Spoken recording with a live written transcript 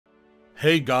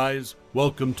Hey guys,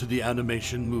 welcome to the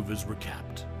Animation Movies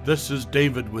Recapped. This is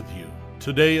David with you.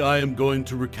 Today I am going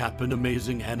to recap an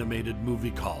amazing animated movie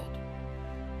called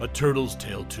A Turtle's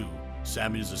Tale 2,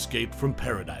 Sammy's Escape from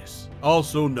Paradise,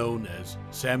 also known as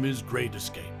Sammy's Great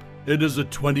Escape. It is a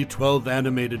 2012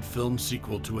 animated film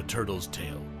sequel to A Turtle's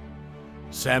Tale,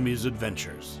 Sammy's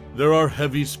Adventures. There are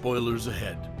heavy spoilers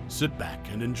ahead. Sit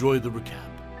back and enjoy the recap.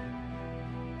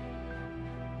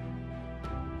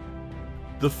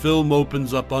 The film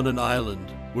opens up on an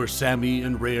island where Sammy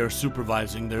and Ray are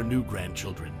supervising their new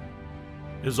grandchildren.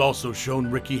 It is also shown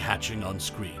Ricky hatching on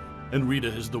screen, and Rita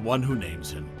is the one who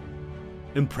names him,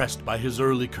 impressed by his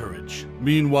early courage.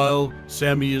 Meanwhile,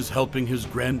 Sammy is helping his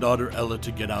granddaughter Ella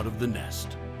to get out of the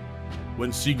nest,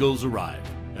 when seagulls arrive,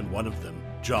 and one of them,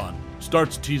 John,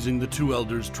 starts teasing the two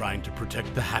elders trying to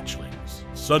protect the hatchlings.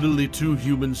 Suddenly, two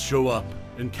humans show up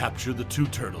and capture the two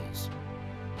turtles.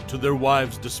 To their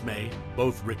wives' dismay,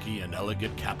 both Ricky and Ella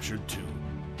get captured too,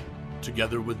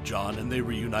 together with John, and they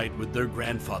reunite with their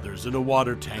grandfathers in a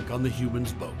water tank on the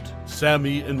humans' boat.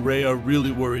 Sammy and Ray are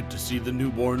really worried to see the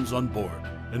newborns on board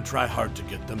and try hard to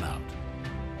get them out,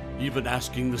 even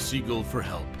asking the seagull for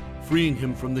help, freeing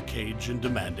him from the cage and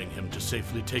demanding him to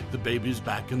safely take the babies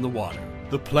back in the water.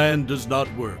 The plan does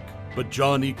not work, but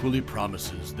John equally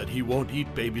promises that he won't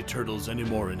eat baby turtles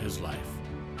anymore in his life,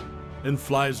 and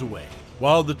flies away.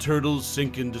 While the turtles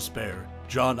sink in despair,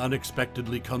 John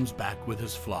unexpectedly comes back with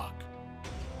his flock,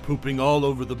 pooping all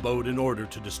over the boat in order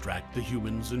to distract the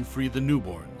humans and free the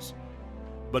newborns.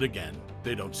 But again,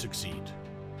 they don't succeed.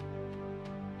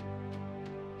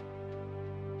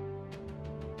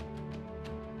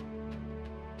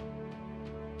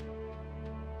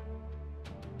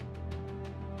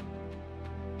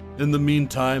 In the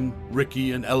meantime,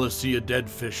 Ricky and Ella see a dead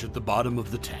fish at the bottom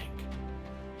of the tank,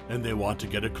 and they want to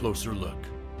get a closer look,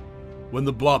 when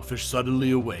the blobfish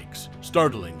suddenly awakes,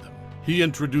 startling them. He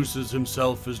introduces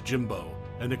himself as Jimbo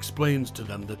and explains to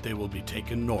them that they will be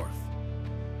taken north,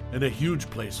 in a huge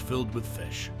place filled with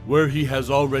fish, where he has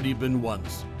already been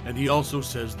once, and he also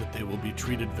says that they will be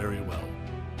treated very well,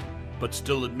 but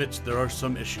still admits there are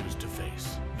some issues to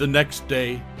face. The next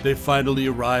day, they finally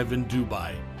arrive in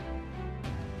Dubai,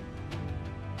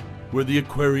 where the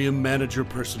aquarium manager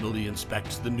personally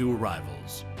inspects the new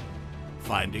arrivals,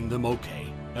 finding them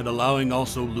okay, and allowing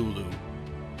also Lulu,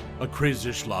 a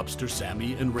crazish lobster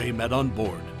Sammy and Ray met on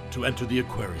board, to enter the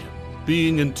aquarium.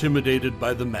 Being intimidated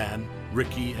by the man,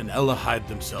 Ricky and Ella hide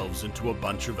themselves into a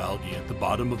bunch of algae at the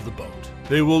bottom of the boat.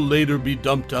 They will later be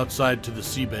dumped outside to the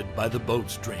seabed by the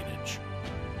boat's drainage,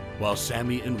 while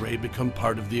Sammy and Ray become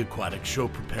part of the aquatic show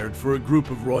prepared for a group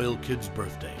of royal kids'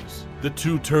 birthdays. The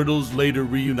two turtles later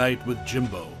reunite with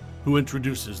Jimbo, who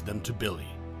introduces them to Billy,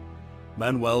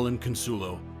 Manuel, and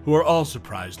Consuelo, who are all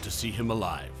surprised to see him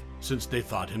alive, since they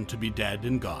thought him to be dead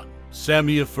and gone.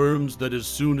 Sammy affirms that as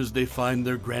soon as they find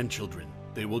their grandchildren,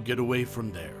 they will get away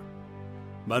from there.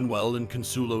 Manuel and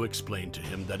Consuelo explain to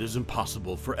him that it is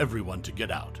impossible for everyone to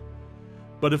get out,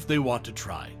 but if they want to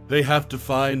try, they have to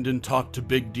find and talk to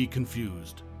Big D.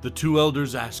 Confused, the two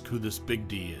elders ask who this Big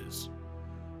D is,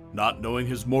 not knowing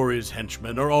his Maury's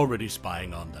henchmen are already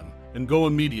spying on them, and go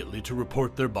immediately to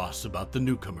report their boss about the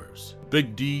newcomers.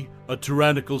 Big D, a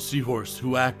tyrannical seahorse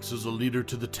who acts as a leader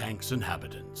to the tank's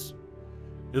inhabitants,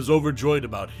 is overjoyed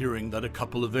about hearing that a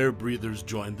couple of air breathers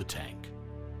joined the tank,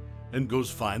 and goes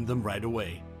find them right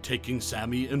away, taking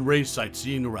Sammy and Ray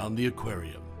sightseeing around the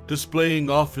aquarium, displaying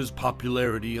off his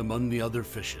popularity among the other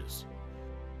fishes.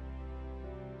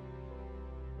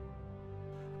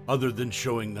 Other than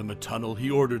showing them a tunnel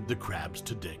he ordered the crabs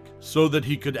to dig, so that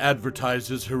he could advertise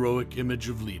his heroic image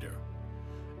of leader,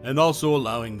 and also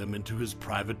allowing them into his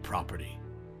private property,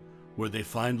 where they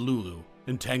find Lulu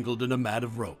entangled in a mat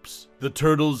of ropes. The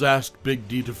turtles ask Big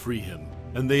D to free him,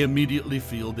 and they immediately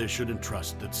feel they shouldn't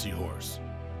trust that seahorse,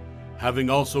 having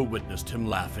also witnessed him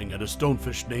laughing at a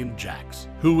stonefish named Jax,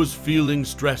 who was feeling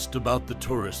stressed about the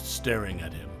tourists staring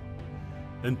at him,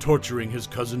 and torturing his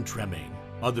cousin Tremaine,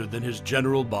 other than his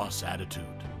general boss attitude.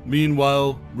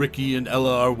 Meanwhile, Ricky and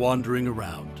Ella are wandering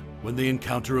around when they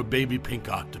encounter a baby pink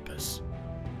octopus,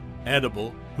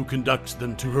 Annabel, who conducts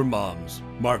them to her mom's,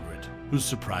 Margaret, who's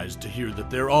surprised to hear that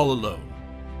they're all alone,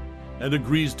 and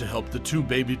agrees to help the two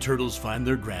baby turtles find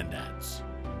their granddads.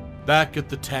 Back at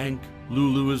the tank,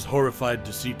 Lulu is horrified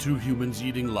to see two humans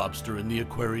eating lobster in the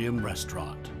aquarium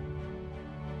restaurant.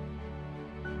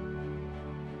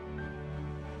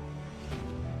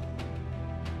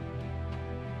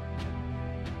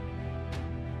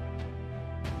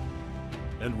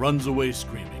 And runs away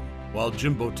screaming, while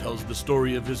Jimbo tells the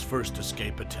story of his first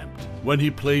escape attempt, when he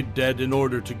played dead in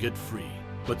order to get free.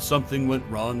 But something went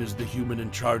wrong as the human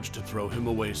in charge to throw him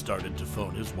away started to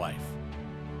phone his wife,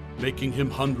 making him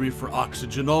hungry for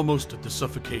oxygen almost at the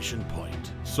suffocation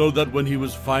point, so that when he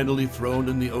was finally thrown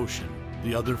in the ocean,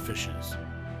 the other fishes,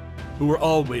 who were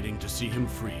all waiting to see him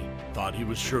free, thought he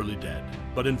was surely dead.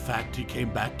 But in fact, he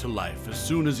came back to life as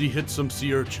soon as he hit some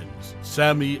sea urchins.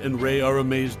 Sammy and Ray are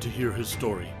amazed to hear his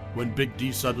story when Big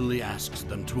D suddenly asks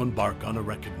them to embark on a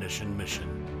recognition mission,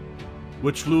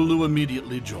 which Lulu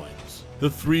immediately joins. The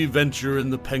three venture in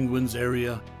the penguins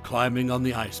area, climbing on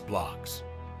the ice blocks.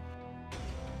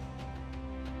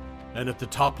 And at the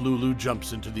top, Lulu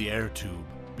jumps into the air tube,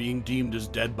 being deemed as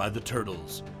dead by the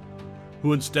turtles,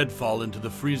 who instead fall into the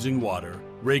freezing water.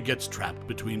 Ray gets trapped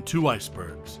between two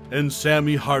icebergs, and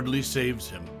Sammy hardly saves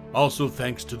him, also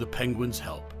thanks to the penguins'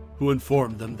 help, who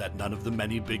inform them that none of the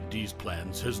many Big D's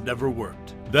plans has never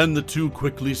worked. Then the two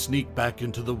quickly sneak back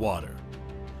into the water.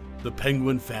 The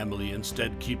penguin family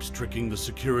instead keeps tricking the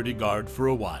security guard for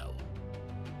a while.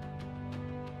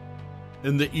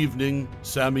 In the evening,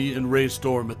 Sammy and Ray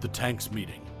storm at the tanks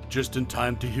meeting, just in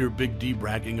time to hear Big D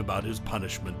bragging about his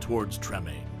punishment towards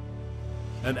Tremaine,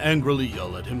 and angrily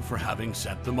yell at him for having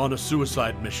sent them on a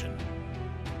suicide mission,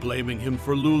 blaming him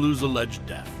for Lulu's alleged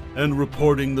death, and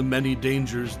reporting the many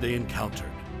dangers they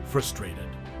encountered. Frustrated,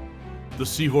 the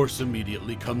seahorse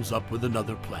immediately comes up with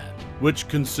another plan, which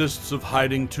consists of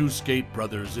hiding two skate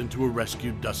brothers into a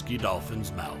rescued dusky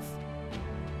dolphin's mouth,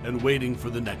 and waiting for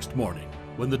the next morning,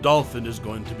 when the dolphin is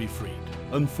going to be freed.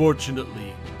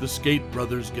 Unfortunately, the skate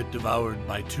brothers get devoured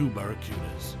by two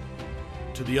barracudas.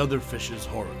 To the other fish's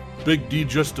horror, Big D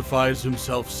justifies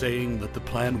himself, saying that the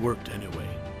plan worked anyway,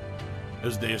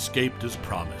 as they escaped as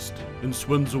promised, and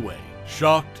swims away.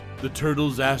 Shocked, the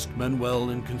turtles ask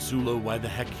Manuel and Consuelo why the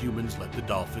heck humans let the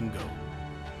dolphin go,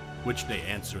 which they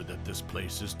answer that this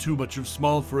place is too much of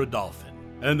small for a dolphin,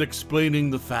 and explaining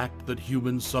the fact that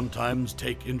humans sometimes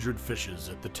take injured fishes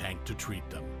at the tank to treat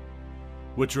them,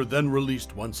 which are then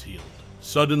released once healed.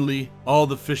 Suddenly, all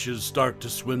the fishes start to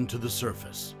swim to the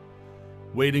surface,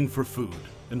 waiting for food,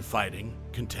 and fighting,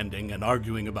 contending, and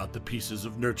arguing about the pieces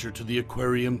of nurture, to the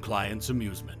aquarium client's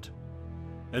amusement,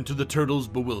 and to the turtles'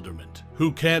 bewilderment, who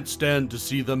can't stand to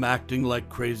see them acting like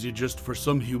crazy just for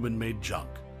some human-made junk.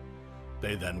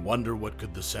 They then wonder what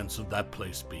could the sense of that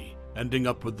place be, ending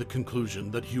up with the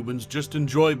conclusion that humans just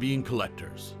enjoy being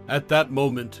collectors. At that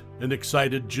moment, an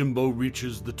excited Jimbo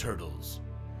reaches the turtles,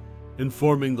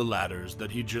 informing the ladders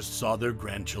that he just saw their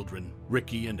grandchildren,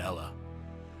 Ricky and Ella,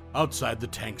 outside the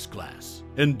tank's glass.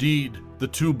 Indeed, the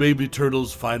two baby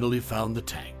turtles finally found the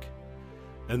tank,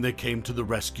 and they came to the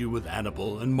rescue with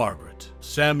Annabel and Margaret.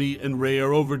 Sammy and Ray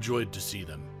are overjoyed to see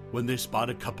them when they spot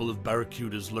a couple of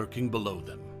barracudas lurking below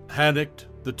them. Panicked,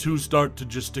 the two start to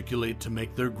gesticulate to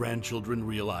make their grandchildren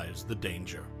realize the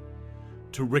danger,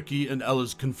 to Ricky and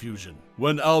Ella's confusion,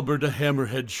 when Albert, a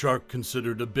hammerhead shark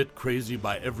considered a bit crazy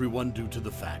by everyone due to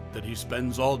the fact that he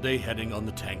spends all day heading on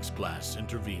the tank's glass,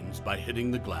 intervenes by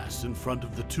hitting the glass in front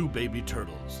of the two baby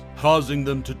turtles, causing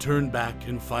them to turn back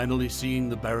and finally seeing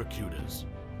the barracudas,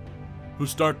 who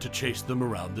start to chase them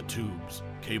around the tubes,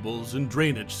 cables, and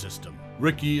drainage system.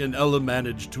 Ricky and Ella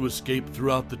manage to escape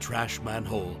throughout the trash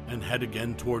manhole and head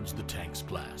again towards the tank's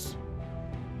glass,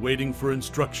 waiting for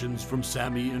instructions from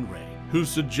Sammy and Ray, who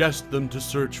suggest them to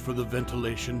search for the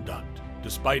ventilation duct,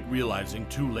 despite realizing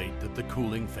too late that the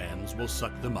cooling fans will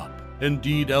suck them up.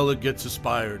 Indeed, Ella gets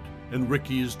aspired, and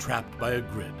Ricky is trapped by a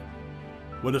grid.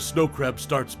 When a snow crab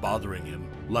starts bothering him,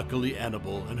 luckily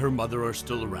Annabel and her mother are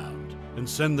still around, and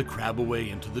send the crab away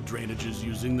into the drainages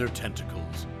using their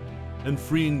tentacles, and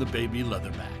freeing the baby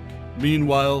leatherback.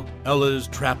 Meanwhile, Ella is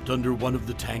trapped under one of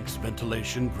the tank's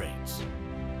ventilation grates,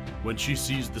 when she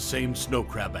sees the same snow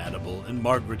crab Annabel and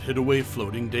Margaret hid away,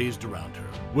 floating dazed around her,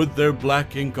 with their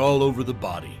black ink all over the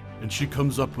body, and she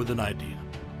comes up with an idea,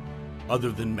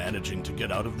 other than managing to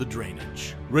get out of the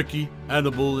drainage. Ricky,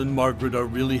 Annabel, and Margaret are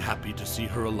really happy to see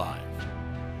her alive,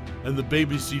 and the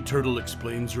baby sea turtle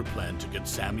explains her plan to get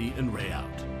Sammy and Ray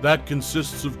out. That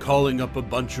consists of calling up a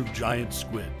bunch of giant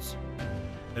squids,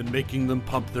 and making them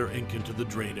pump their ink into the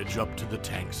drainage up to the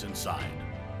tanks inside.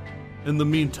 In the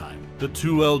meantime, the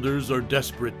two elders are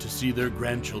desperate to see their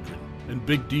grandchildren, and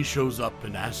Big D shows up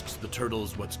and asks the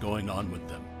turtles what's going on with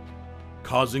them,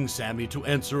 causing Sammy to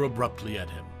answer abruptly at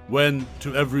him, when,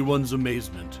 to everyone's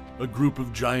amazement, a group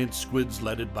of giant squids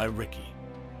led by Ricky,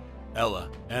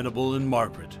 Ella, Annabel, and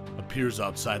Margaret appears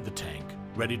outside the tank,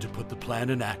 ready to put the plan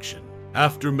in action.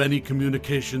 After many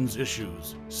communications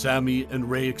issues, Sammy and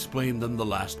Ray explain them the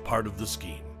last part of the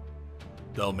scheme.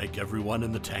 They'll make everyone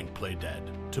in the tank play dead,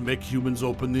 to make humans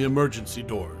open the emergency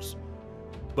doors,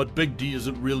 But Big D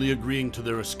isn't really agreeing to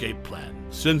their escape plan,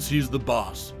 since he's the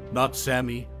boss, not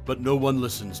Sammy, but no one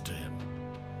listens to him.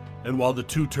 And while the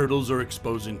two turtles are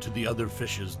exposing to the other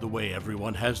fishes the way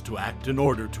everyone has to act in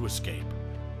order to escape,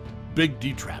 Big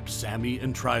D traps Sammy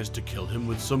and tries to kill him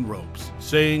with some ropes,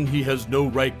 saying he has no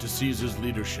right to seize his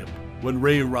leadership when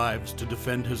Ray arrives to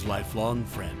defend his lifelong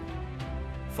friend,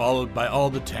 followed by all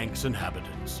the tank's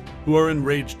inhabitants, who are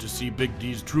enraged to see Big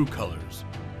D's true colors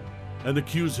and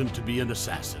accuse him to be an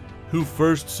assassin, who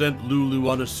first sent Lulu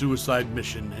on a suicide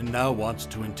mission and now wants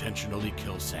to intentionally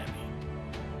kill Sammy,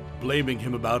 blaming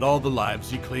him about all the lives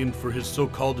he claimed for his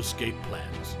so-called escape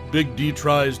plans. Big D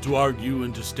tries to argue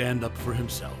and to stand up for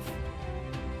himself,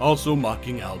 also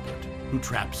mocking Albert, who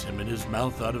traps him in his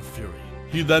mouth out of fury.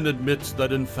 He then admits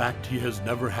that in fact he has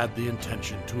never had the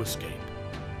intention to escape,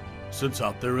 since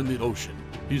out there in the ocean,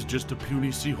 he's just a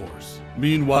puny seahorse.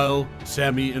 Meanwhile,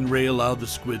 Sammy and Ray allow the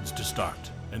squids to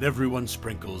start, and everyone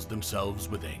sprinkles themselves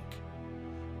with ink.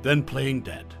 Then, playing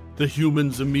dead, the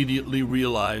humans immediately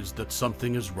realize that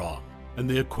something is wrong, and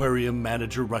the aquarium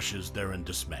manager rushes there in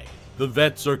dismay. The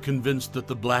vets are convinced that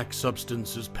the black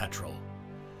substance is petrol,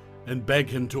 and beg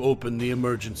him to open the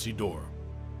emergency door,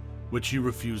 which he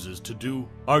refuses to do,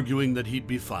 arguing that he'd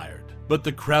be fired. But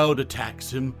the crowd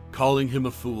attacks him, calling him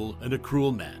a fool and a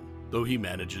cruel man, though he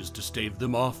manages to stave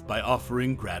them off by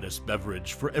offering gratis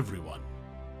beverage for everyone.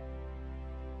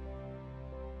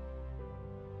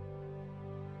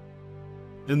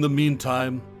 In the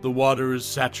meantime, the water is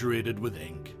saturated with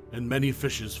ink, and many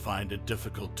fishes find it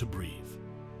difficult to breathe,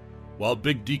 while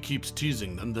Big D keeps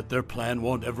teasing them that their plan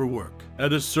won't ever work.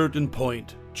 At a certain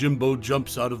point, Jimbo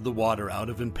jumps out of the water out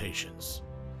of impatience,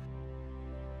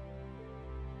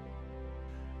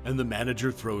 and the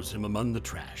manager throws him among the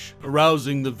trash,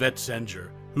 arousing the vet's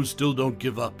anger, who still don't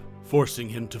give up, forcing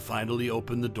him to finally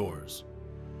open the doors,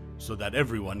 so that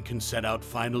everyone can set out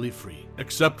finally free,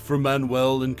 except for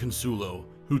Manuel and Consuelo,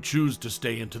 who choose to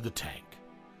stay into the tank,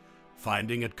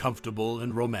 finding it comfortable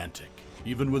and romantic,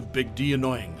 even with Big D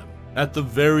annoying them. At the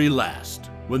very last,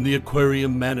 when the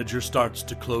aquarium manager starts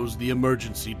to close the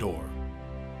emergency door,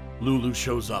 Lulu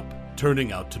shows up,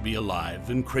 turning out to be alive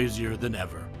and crazier than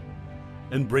ever,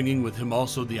 and bringing with him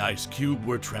also the ice cube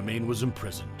where Tremaine was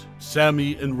imprisoned.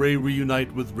 Sammy and Ray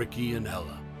reunite with Ricky and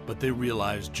Ella, but they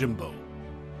realize Jimbo,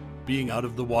 being out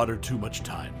of the water too much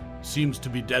time, seems to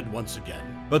be dead once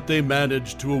again, but they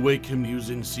manage to awake him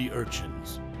using sea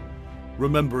urchins,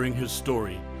 remembering his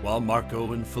story while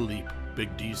Marco and Philippe,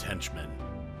 Big D's henchmen,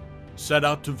 set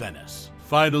out to Venice.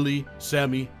 Finally,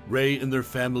 Sammy, Ray, and their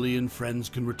family and friends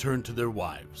can return to their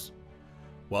wives,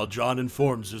 while John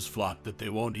informs his flock that they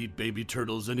won't eat baby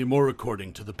turtles anymore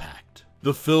according to the pact.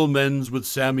 The film ends with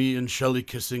Sammy and Shelley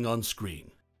kissing on screen,